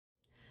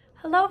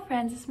Hello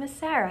friends, it's Miss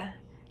Sarah.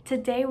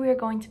 Today we are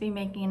going to be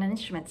making an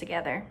instrument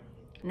together.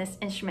 And this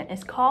instrument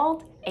is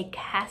called a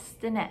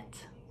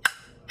castanet.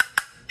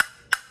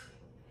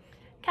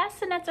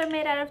 Castanets are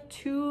made out of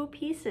two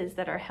pieces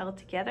that are held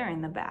together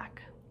in the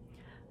back.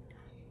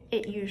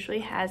 It usually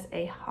has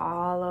a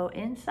hollow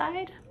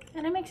inside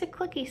and it makes a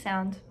clicky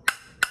sound.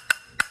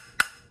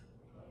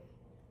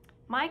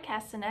 My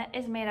castanet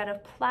is made out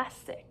of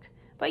plastic,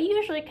 but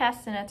usually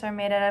castanets are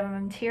made out of a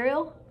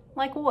material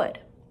like wood.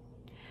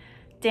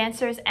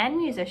 Dancers and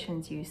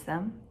musicians use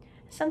them.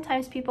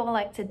 Sometimes people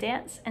like to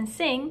dance and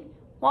sing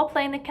while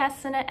playing the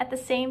castanet at the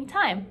same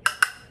time.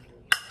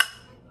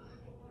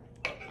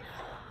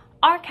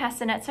 Our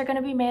castanets are going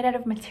to be made out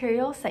of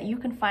materials that you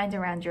can find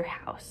around your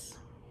house.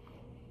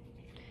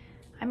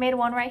 I made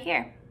one right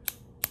here.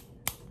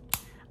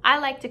 I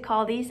like to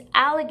call these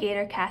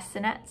alligator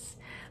castanets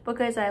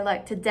because I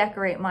like to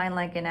decorate mine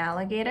like an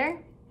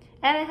alligator,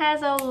 and it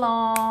has a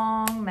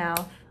long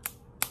mouth.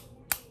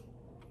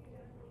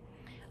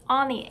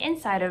 On the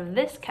inside of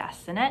this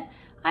castanet,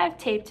 I have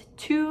taped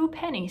 2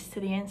 pennies to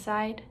the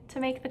inside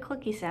to make the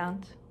clicky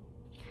sound.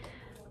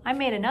 I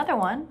made another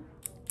one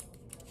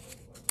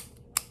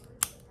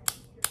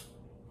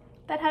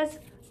that has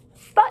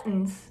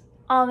buttons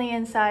on the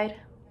inside.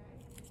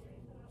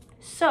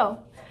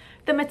 So,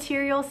 the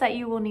materials that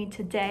you will need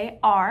today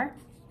are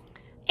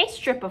a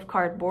strip of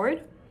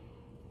cardboard,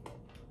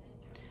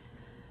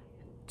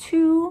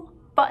 2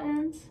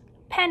 buttons,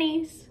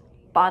 pennies,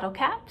 bottle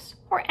caps,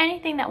 or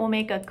anything that will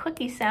make a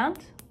clicky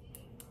sound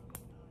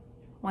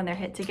when they're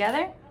hit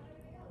together.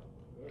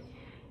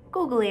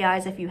 Googly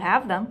eyes if you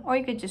have them, or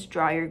you could just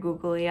draw your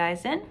googly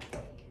eyes in.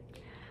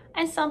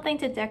 And something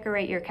to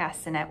decorate your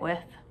castanet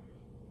with.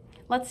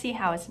 Let's see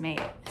how it's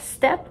made.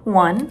 Step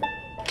 1,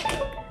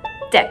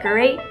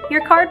 decorate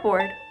your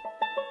cardboard.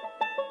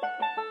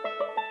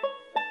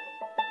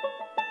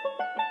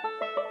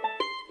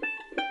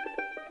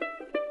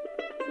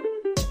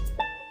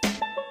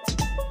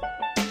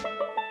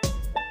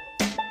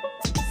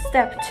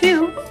 Step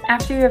 2,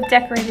 after you have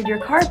decorated your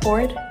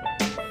cardboard,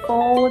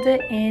 fold it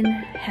in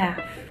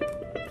half.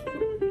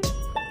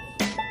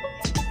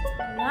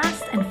 The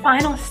last and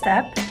final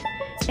step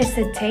is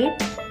to tape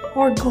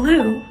or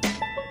glue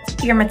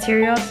your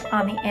materials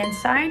on the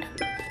inside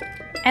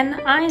and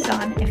the eyes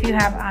on if you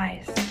have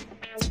eyes.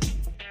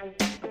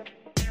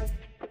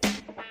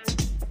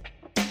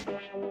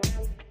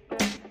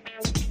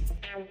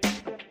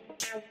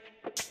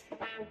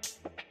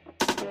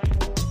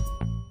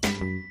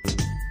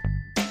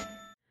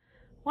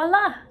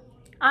 Voila!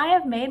 I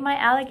have made my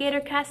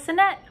alligator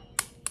castanet.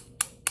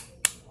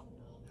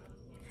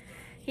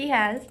 He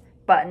has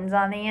buttons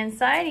on the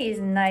inside, he's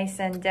nice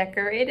and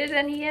decorated,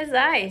 and he has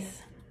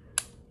eyes.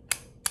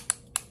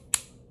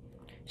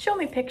 Show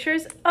me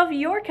pictures of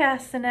your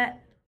castanet.